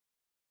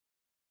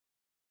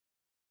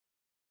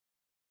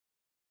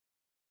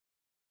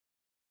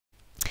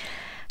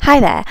Hi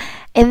there!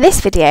 In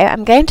this video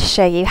I'm going to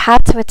show you how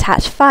to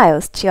attach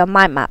files to your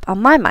mind map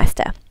on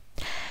MindMeister.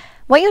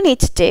 What you'll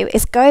need to do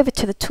is go over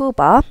to the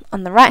toolbar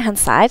on the right hand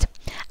side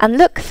and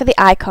look for the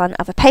icon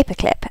of a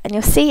paperclip, and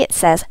you'll see it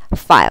says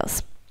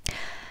Files.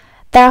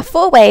 There are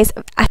 4 ways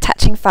of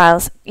attaching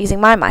files using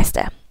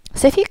MindMeister.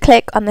 So if you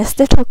click on this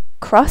little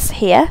cross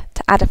here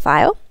to add a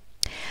file,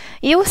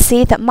 you will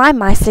see that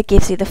MindMeister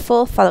gives you the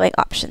 4 following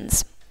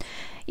options.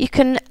 You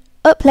can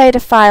upload a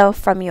file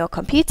from your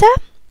computer,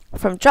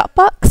 from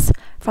Dropbox,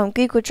 from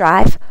Google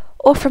Drive,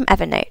 or from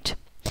Evernote.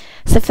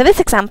 So for this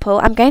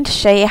example, I'm going to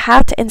show you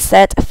how to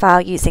insert a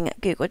file using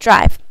Google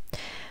Drive.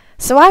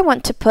 So I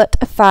want to put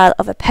a file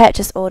of a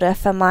purchase order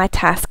for my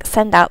task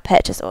Send Out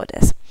Purchase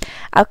Orders.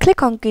 I'll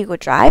click on Google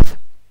Drive,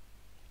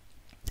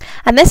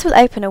 and this will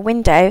open a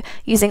window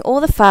using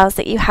all the files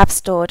that you have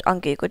stored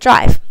on Google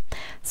Drive.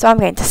 So I'm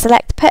going to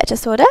select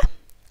Purchase Order,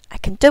 I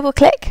can double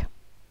click,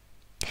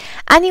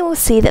 and you will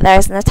see that there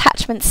is an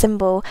attachment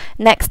symbol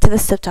next to the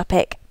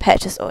subtopic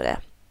Purchase Order.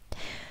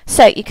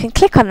 So you can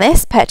click on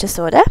this Purchase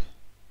Order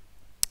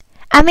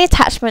and the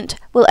attachment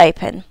will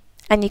open,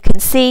 and you can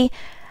see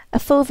a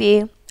full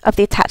view of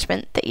the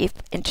attachment that you've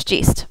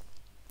introduced.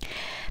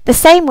 The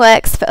same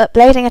works for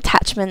uploading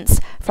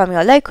attachments from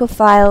your local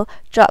file,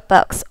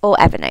 Dropbox or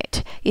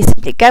Evernote. You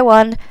simply go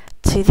on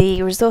to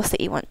the resource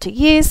that you want to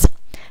use,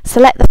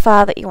 select the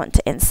file that you want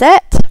to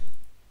insert,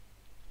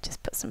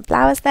 just put some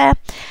flowers there,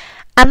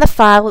 and the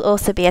file will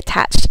also be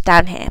attached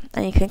down here,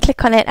 and you can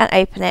click on it and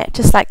open it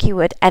just like you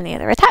would any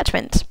other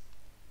attachment.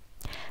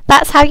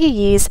 That's how you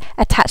use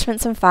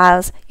attachments and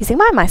files using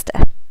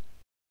MindMeister.